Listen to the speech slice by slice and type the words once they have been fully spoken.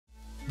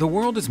The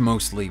world is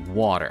mostly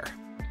water.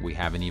 We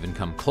haven't even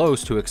come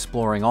close to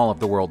exploring all of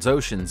the world's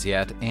oceans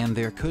yet, and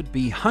there could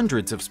be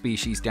hundreds of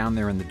species down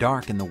there in the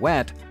dark and the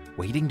wet,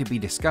 waiting to be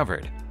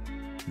discovered.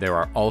 There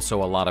are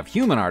also a lot of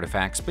human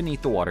artifacts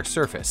beneath the water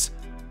surface,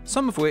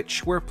 some of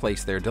which were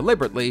placed there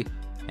deliberately,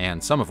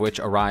 and some of which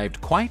arrived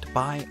quite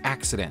by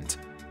accident.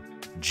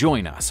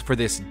 Join us for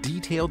this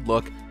detailed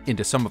look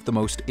into some of the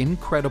most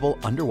incredible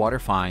underwater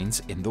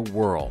finds in the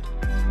world.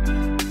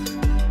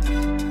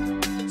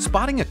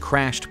 Spotting a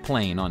crashed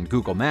plane on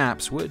Google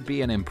Maps would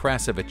be an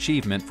impressive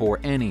achievement for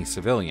any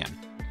civilian.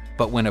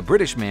 But when a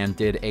British man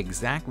did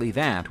exactly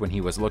that when he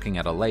was looking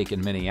at a lake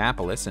in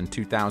Minneapolis in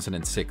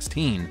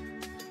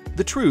 2016,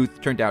 the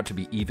truth turned out to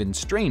be even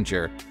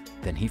stranger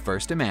than he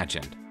first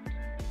imagined.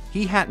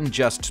 He hadn't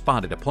just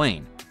spotted a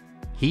plane.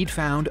 He'd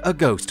found a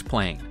ghost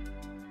plane.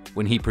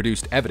 When he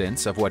produced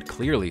evidence of what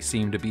clearly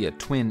seemed to be a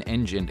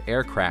twin-engined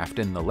aircraft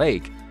in the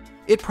lake,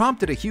 it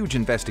prompted a huge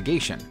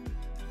investigation.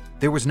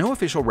 There was no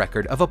official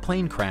record of a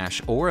plane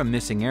crash or a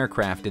missing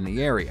aircraft in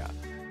the area,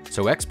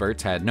 so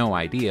experts had no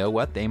idea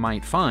what they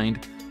might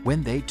find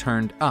when they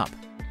turned up.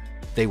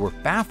 They were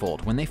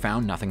baffled when they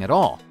found nothing at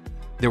all.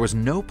 There was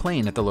no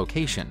plane at the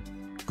location.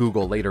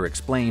 Google later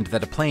explained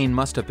that a plane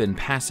must have been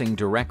passing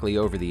directly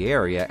over the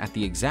area at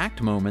the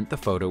exact moment the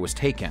photo was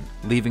taken,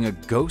 leaving a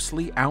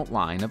ghostly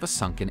outline of a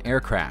sunken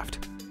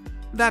aircraft.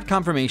 That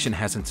confirmation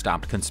hasn't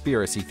stopped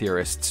conspiracy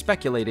theorists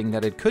speculating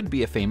that it could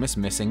be a famous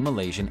missing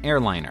Malaysian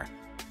airliner.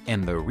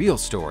 And the real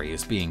story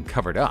is being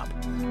covered up.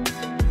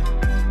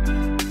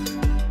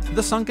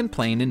 The sunken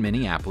plane in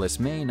Minneapolis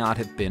may not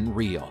have been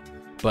real,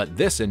 but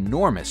this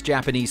enormous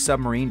Japanese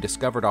submarine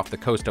discovered off the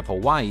coast of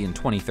Hawaii in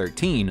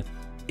 2013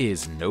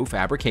 is no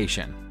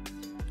fabrication.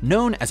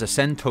 Known as a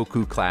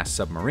Sentoku-class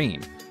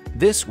submarine,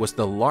 this was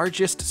the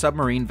largest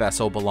submarine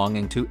vessel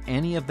belonging to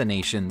any of the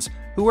nations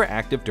who were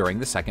active during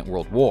the Second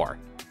World War.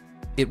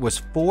 It was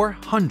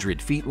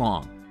 400 feet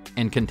long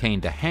and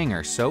contained a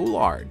hangar so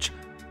large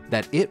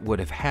that it would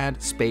have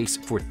had space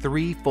for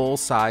 3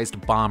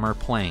 full-sized bomber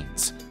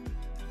planes.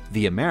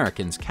 The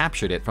Americans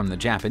captured it from the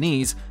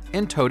Japanese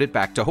and towed it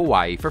back to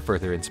Hawaii for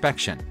further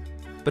inspection.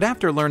 But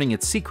after learning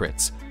its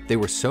secrets, they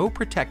were so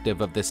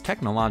protective of this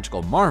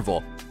technological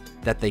marvel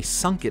that they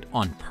sunk it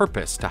on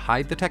purpose to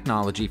hide the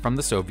technology from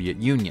the Soviet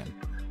Union.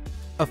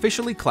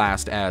 Officially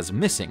classed as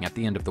missing at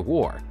the end of the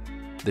war,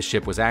 the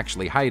ship was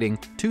actually hiding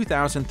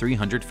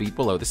 2,300 feet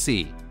below the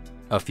sea.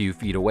 A few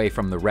feet away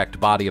from the wrecked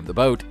body of the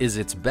boat is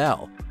its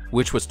bell,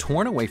 which was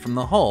torn away from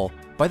the hull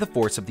by the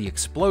force of the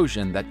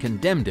explosion that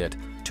condemned it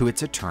to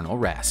its eternal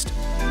rest.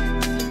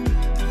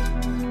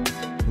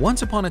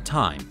 Once upon a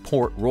time,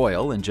 Port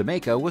Royal in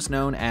Jamaica was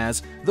known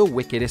as the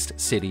wickedest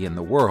city in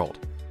the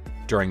world.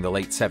 During the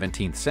late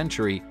 17th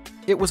century,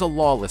 it was a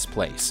lawless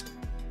place,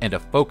 and a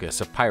focus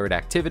of pirate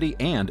activity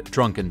and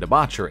drunken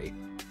debauchery.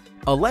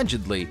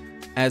 Allegedly,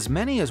 as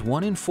many as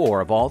 1 in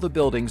 4 of all the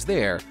buildings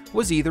there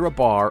was either a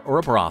bar or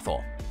a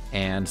brothel,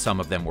 and some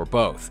of them were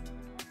both.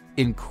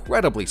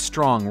 Incredibly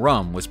strong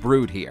rum was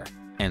brewed here,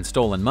 and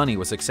stolen money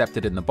was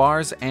accepted in the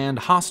bars and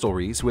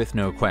hostelries with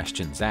no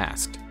questions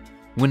asked.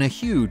 When a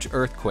huge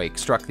earthquake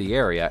struck the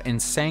area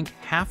and sank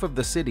half of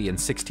the city in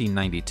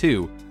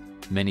 1692,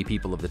 many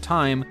people of the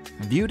time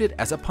viewed it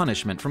as a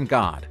punishment from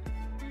God.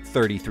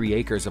 33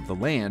 acres of the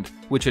land,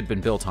 which had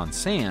been built on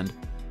sand,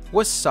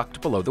 was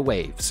sucked below the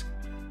waves.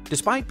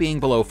 Despite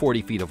being below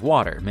 40 feet of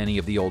water, many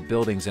of the old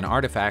buildings and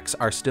artifacts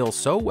are still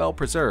so well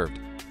preserved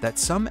that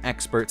some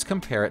experts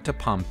compare it to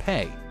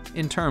Pompeii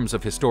in terms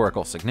of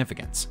historical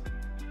significance.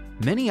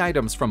 Many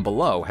items from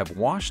below have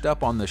washed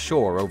up on the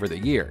shore over the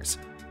years,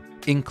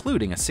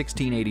 including a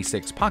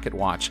 1686 pocket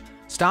watch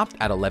stopped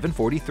at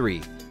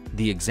 11:43,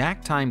 the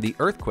exact time the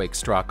earthquake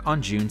struck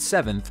on June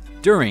 7th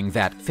during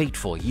that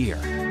fateful year.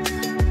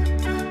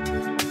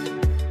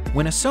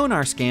 When a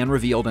sonar scan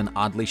revealed an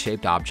oddly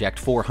shaped object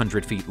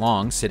 400 feet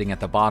long sitting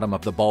at the bottom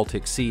of the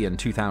Baltic Sea in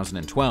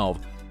 2012,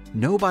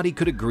 nobody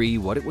could agree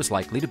what it was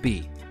likely to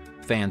be.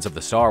 Fans of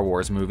the Star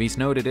Wars movies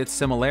noted its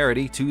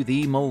similarity to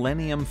the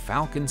Millennium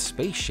Falcon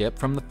spaceship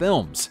from the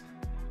films.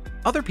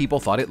 Other people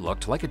thought it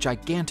looked like a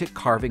gigantic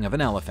carving of an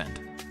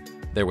elephant.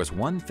 There was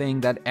one thing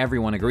that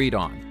everyone agreed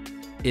on.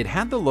 It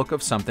had the look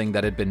of something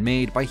that had been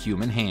made by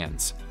human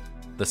hands.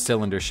 The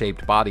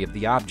cylinder-shaped body of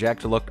the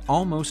object looked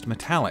almost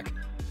metallic,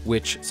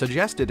 which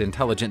suggested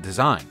intelligent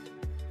design.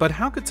 But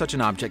how could such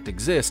an object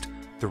exist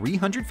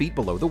 300 feet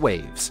below the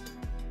waves?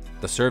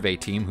 The survey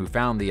team who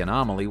found the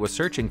anomaly was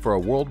searching for a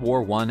World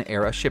War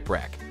I-era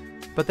shipwreck,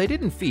 but they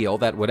didn't feel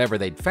that whatever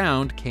they'd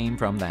found came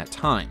from that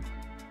time.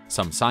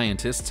 Some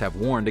scientists have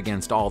warned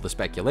against all the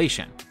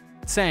speculation,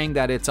 saying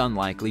that it's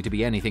unlikely to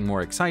be anything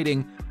more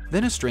exciting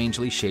than a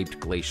strangely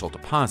shaped glacial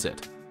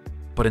deposit.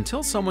 But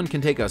until someone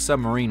can take a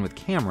submarine with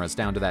cameras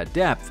down to that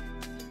depth,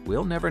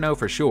 we'll never know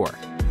for sure.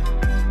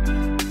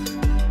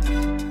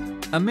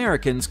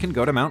 Americans can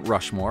go to Mount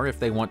Rushmore if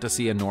they want to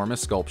see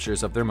enormous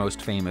sculptures of their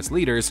most famous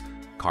leaders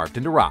carved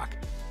into rock.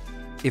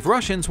 If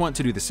Russians want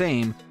to do the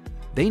same,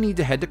 they need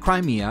to head to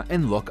Crimea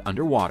and look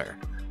underwater.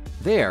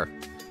 There,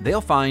 they'll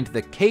find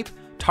the Cape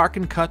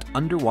Tarkankut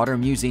Underwater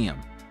Museum,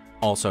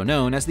 also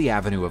known as the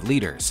Avenue of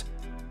Leaders.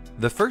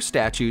 The first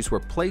statues were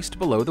placed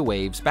below the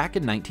waves back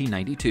in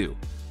 1992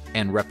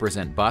 and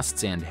represent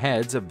busts and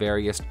heads of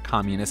various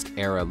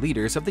communist-era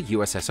leaders of the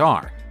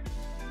USSR.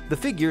 The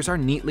figures are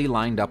neatly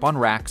lined up on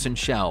racks and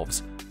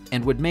shelves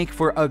and would make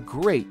for a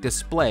great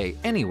display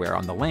anywhere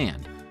on the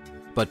land,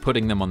 but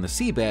putting them on the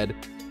seabed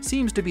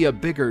seems to be a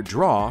bigger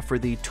draw for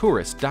the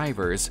tourist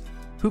divers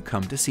who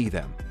come to see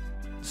them.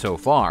 So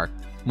far,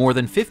 more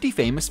than 50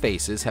 famous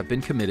faces have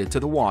been committed to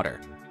the water,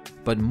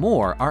 but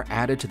more are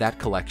added to that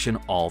collection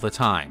all the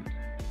time.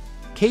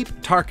 Cape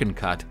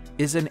Tarkankut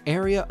is an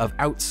area of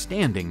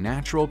outstanding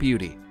natural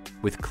beauty,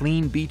 with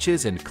clean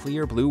beaches and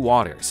clear blue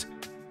waters.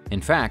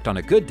 In fact, on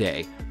a good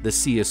day, the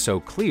sea is so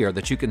clear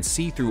that you can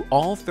see through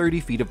all 30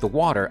 feet of the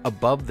water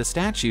above the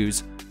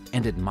statues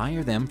and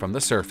admire them from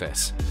the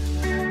surface.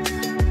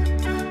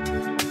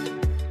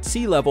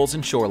 Sea levels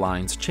and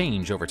shorelines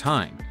change over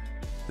time.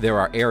 There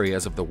are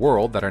areas of the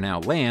world that are now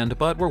land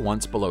but were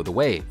once below the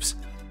waves,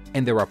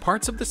 and there are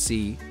parts of the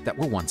sea that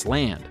were once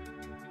land.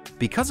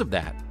 Because of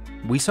that,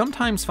 we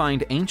sometimes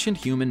find ancient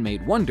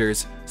human-made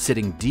wonders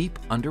sitting deep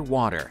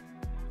underwater,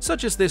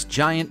 such as this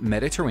giant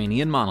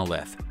Mediterranean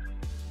monolith.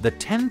 The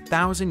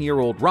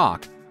 10,000-year-old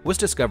rock was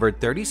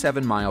discovered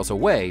 37 miles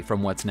away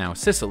from what's now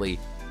Sicily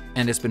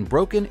and has been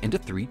broken into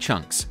 3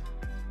 chunks.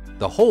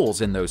 The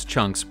holes in those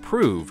chunks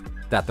prove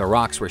that the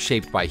rocks were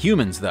shaped by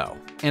humans, though,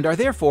 and are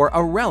therefore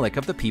a relic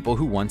of the people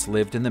who once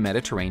lived in the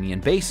Mediterranean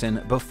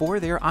basin before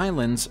their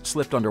islands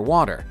slipped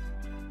underwater.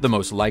 The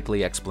most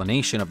likely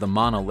explanation of the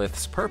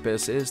monolith's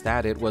purpose is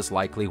that it was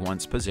likely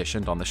once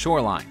positioned on the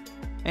shoreline,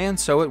 and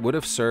so it would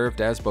have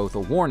served as both a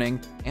warning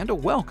and a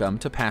welcome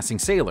to passing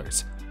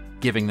sailors,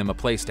 giving them a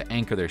place to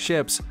anchor their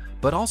ships,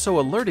 but also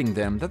alerting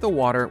them that the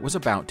water was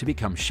about to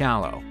become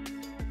shallow.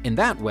 In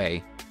that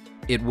way,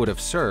 it would have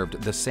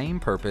served the same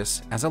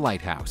purpose as a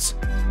lighthouse.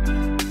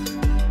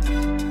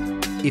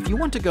 If you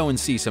want to go and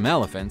see some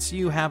elephants,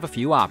 you have a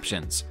few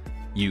options.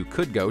 You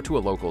could go to a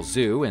local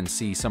zoo and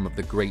see some of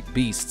the great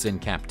beasts in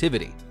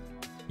captivity.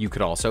 You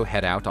could also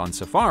head out on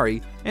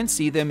safari and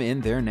see them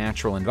in their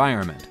natural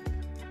environment.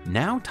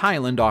 Now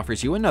Thailand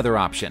offers you another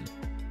option.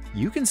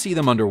 You can see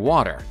them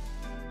underwater.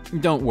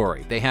 Don't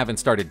worry, they haven't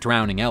started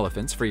drowning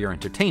elephants for your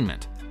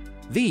entertainment.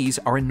 These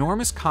are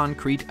enormous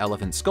concrete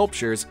elephant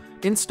sculptures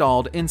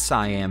installed in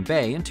Siam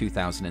Bay in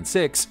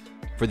 2006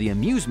 for the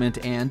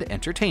amusement and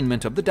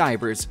entertainment of the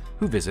divers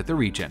who visit the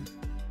region.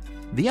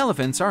 The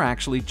elephants are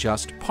actually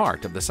just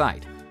part of the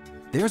site.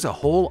 There's a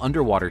whole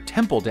underwater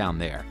temple down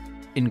there,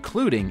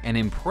 including an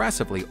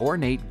impressively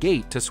ornate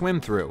gate to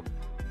swim through,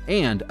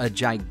 and a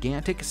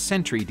gigantic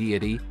sentry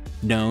deity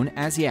known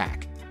as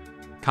Yak.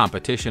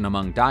 Competition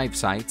among dive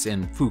sites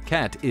in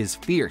Phuket is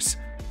fierce,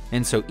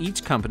 and so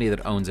each company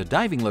that owns a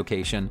diving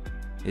location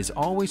is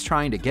always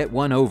trying to get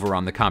one over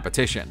on the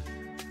competition.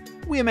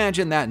 We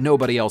imagine that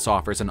nobody else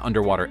offers an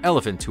underwater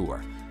elephant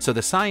tour, so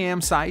the Siam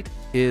site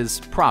is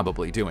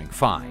probably doing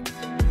fine.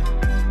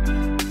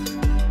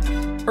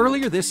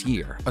 Earlier this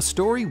year, a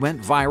story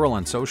went viral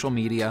on social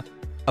media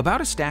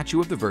about a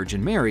statue of the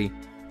Virgin Mary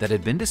that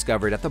had been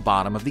discovered at the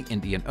bottom of the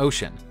Indian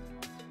Ocean.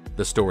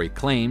 The story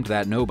claimed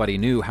that nobody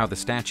knew how the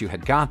statue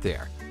had got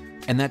there,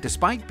 and that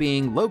despite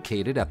being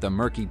located at the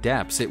murky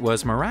depths, it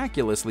was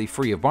miraculously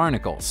free of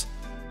barnacles.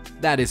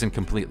 That isn't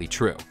completely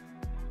true,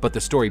 but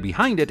the story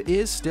behind it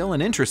is still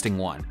an interesting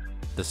one.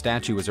 The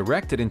statue was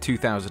erected in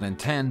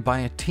 2010 by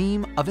a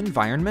team of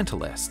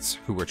environmentalists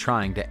who were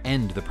trying to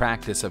end the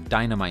practice of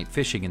dynamite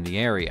fishing in the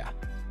area.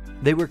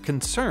 They were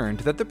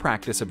concerned that the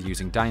practice of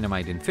using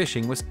dynamite in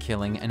fishing was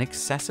killing an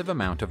excessive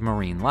amount of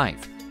marine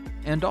life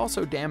and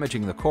also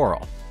damaging the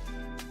coral.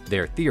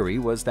 Their theory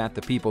was that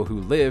the people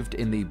who lived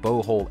in the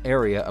Bohol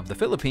area of the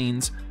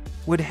Philippines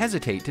would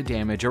hesitate to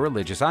damage a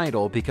religious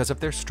idol because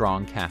of their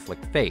strong Catholic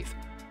faith,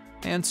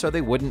 and so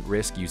they wouldn't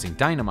risk using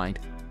dynamite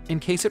in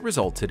case it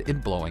resulted in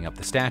blowing up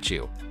the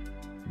statue.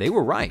 They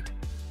were right.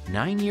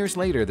 9 years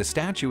later, the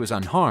statue is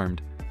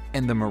unharmed,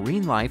 and the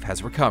marine life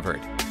has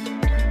recovered.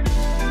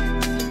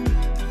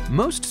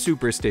 Most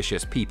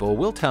superstitious people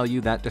will tell you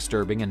that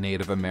disturbing a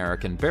Native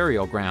American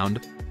burial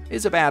ground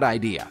is a bad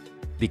idea,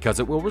 because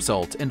it will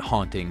result in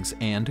hauntings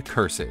and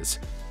curses.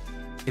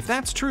 If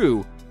that's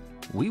true,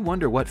 we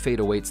wonder what fate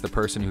awaits the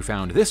person who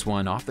found this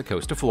one off the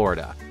coast of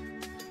Florida.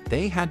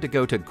 They had to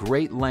go to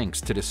great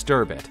lengths to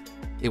disturb it.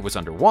 It was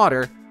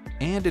underwater,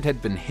 and it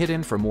had been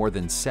hidden for more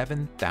than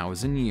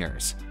 7,000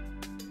 years.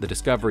 The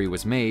discovery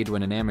was made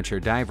when an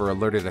amateur diver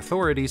alerted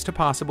authorities to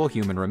possible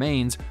human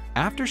remains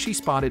after she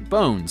spotted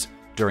bones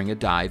during a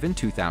dive in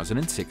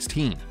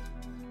 2016.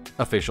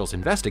 Officials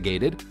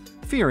investigated,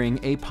 fearing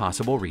a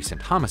possible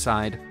recent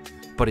homicide,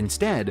 but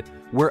instead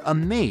were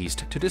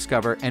amazed to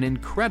discover an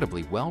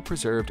incredibly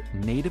well-preserved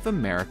Native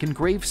American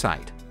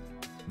gravesite.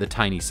 The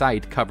tiny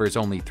site covers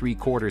only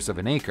 3/4 of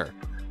an acre,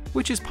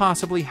 which is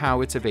possibly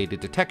how it's evaded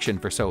detection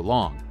for so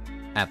long.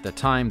 At the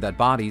time that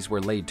bodies were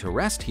laid to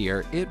rest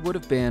here, it would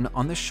have been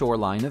on the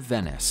shoreline of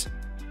Venice,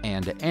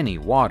 and any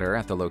water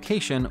at the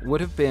location would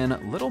have been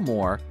little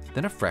more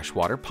than a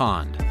freshwater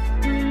pond.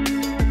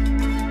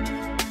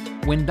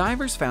 When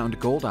divers found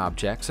gold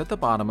objects at the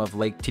bottom of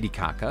Lake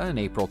Titicaca in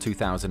April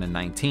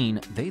 2019,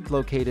 they'd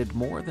located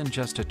more than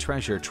just a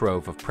treasure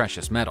trove of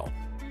precious metal.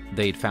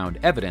 They'd found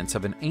evidence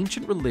of an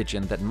ancient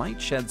religion that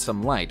might shed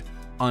some light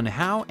on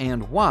how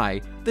and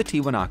why the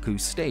Tiwanaku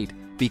state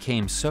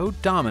became so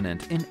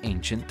dominant in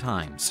ancient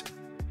times.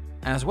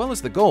 As well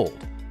as the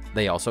gold,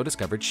 they also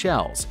discovered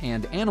shells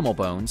and animal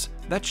bones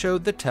that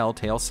showed the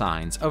telltale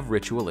signs of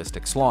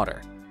ritualistic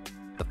slaughter.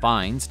 The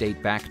finds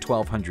date back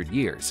 1,200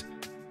 years,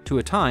 to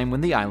a time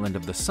when the Island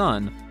of the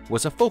Sun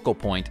was a focal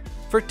point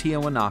for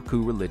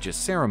Tiwanaku religious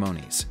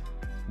ceremonies.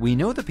 We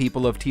know the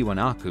people of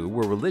Tiwanaku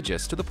were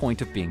religious to the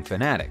point of being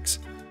fanatics,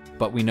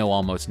 but we know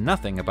almost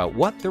nothing about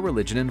what their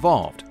religion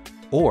involved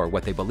or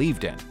what they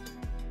believed in.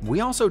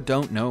 We also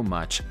don't know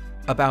much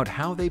about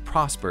how they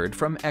prospered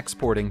from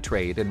exporting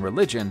trade and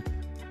religion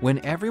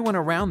when everyone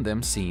around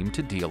them seemed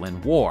to deal in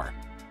war.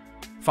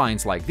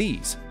 Finds like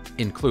these,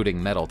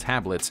 including metal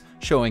tablets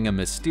showing a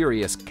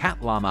mysterious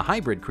cat-llama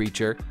hybrid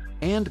creature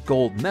and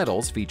gold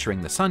medals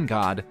featuring the sun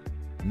god,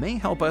 may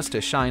help us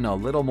to shine a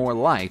little more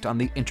light on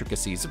the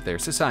intricacies of their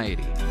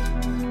society.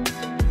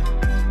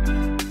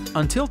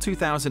 Until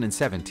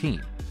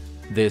 2017,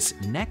 this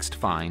next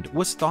find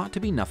was thought to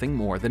be nothing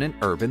more than an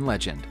urban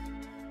legend.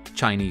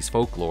 Chinese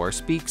folklore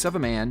speaks of a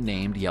man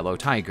named Yellow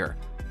Tiger,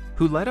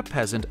 who led a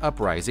peasant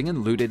uprising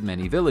and looted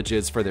many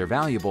villages for their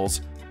valuables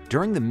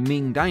during the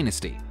Ming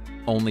Dynasty,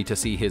 only to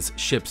see his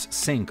ships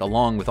sink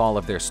along with all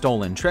of their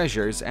stolen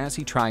treasures as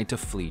he tried to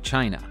flee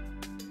China.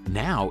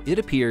 Now it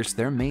appears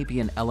there may be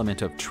an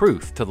element of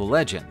truth to the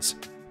legends.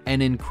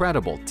 An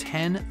incredible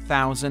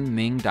 10,000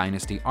 Ming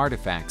Dynasty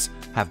artifacts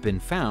have been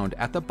found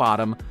at the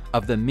bottom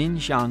of the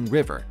Minjiang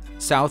River,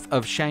 south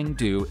of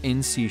Shangdu in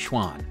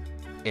Sichuan,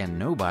 and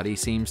nobody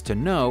seems to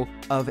know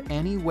of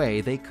any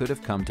way they could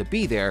have come to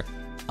be there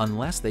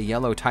unless the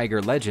Yellow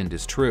Tiger legend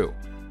is true.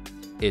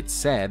 It's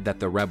said that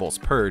the rebels'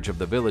 purge of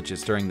the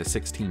villages during the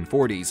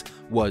 1640s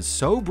was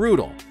so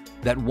brutal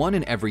that 1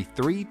 in every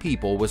 3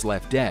 people was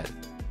left dead,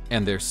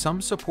 and there's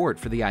some support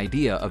for the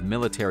idea of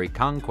military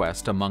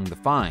conquest among the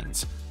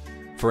finds.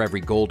 For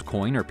every gold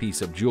coin or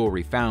piece of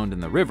jewelry found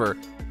in the river,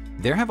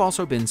 there have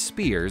also been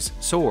spears,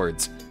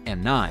 swords,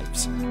 and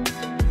knives.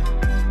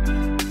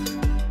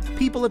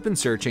 People have been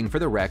searching for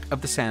the wreck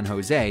of the San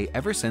Jose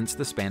ever since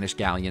the Spanish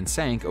galleon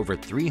sank over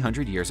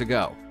 300 years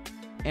ago,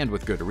 and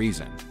with good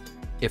reason.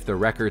 If the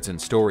records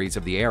and stories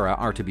of the era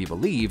are to be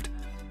believed,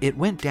 it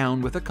went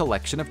down with a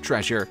collection of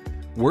treasure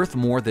worth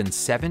more than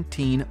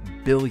 $17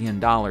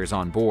 billion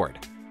on board.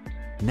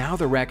 Now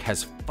the wreck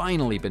has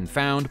finally been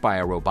found by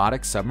a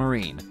robotic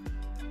submarine,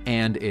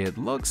 and it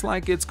looks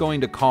like it's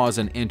going to cause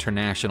an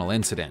international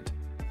incident.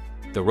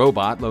 The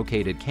robot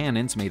located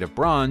cannons made of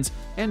bronze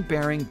and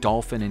bearing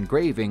dolphin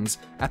engravings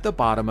at the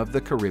bottom of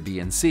the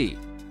Caribbean Sea,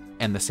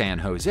 and the San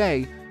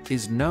Jose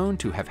is known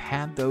to have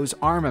had those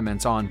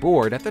armaments on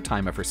board at the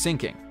time of her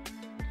sinking.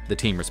 The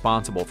team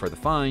responsible for the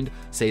find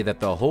say that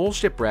the whole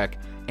shipwreck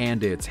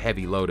and its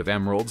heavy load of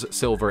emeralds,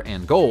 silver,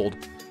 and gold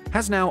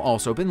has now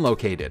also been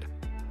located,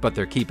 but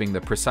they're keeping the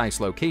precise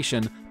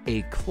location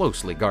a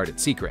closely guarded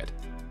secret.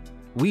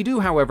 We do,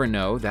 however,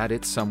 know that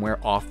it's somewhere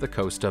off the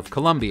coast of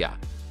Colombia,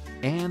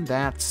 and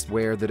that's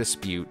where the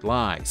dispute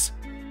lies.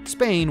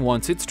 Spain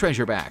wants its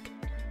treasure back.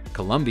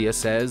 Colombia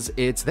says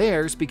it's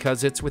theirs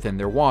because it's within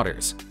their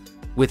waters.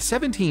 With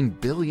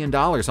 $17 billion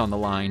on the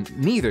line,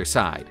 neither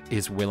side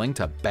is willing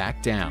to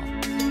back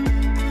down.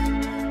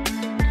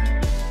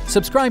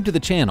 Subscribe to the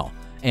channel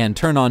and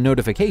turn on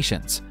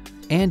notifications,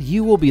 and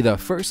you will be the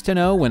first to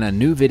know when a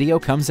new video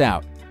comes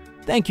out.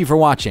 Thank you for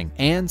watching,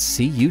 and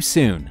see you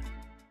soon.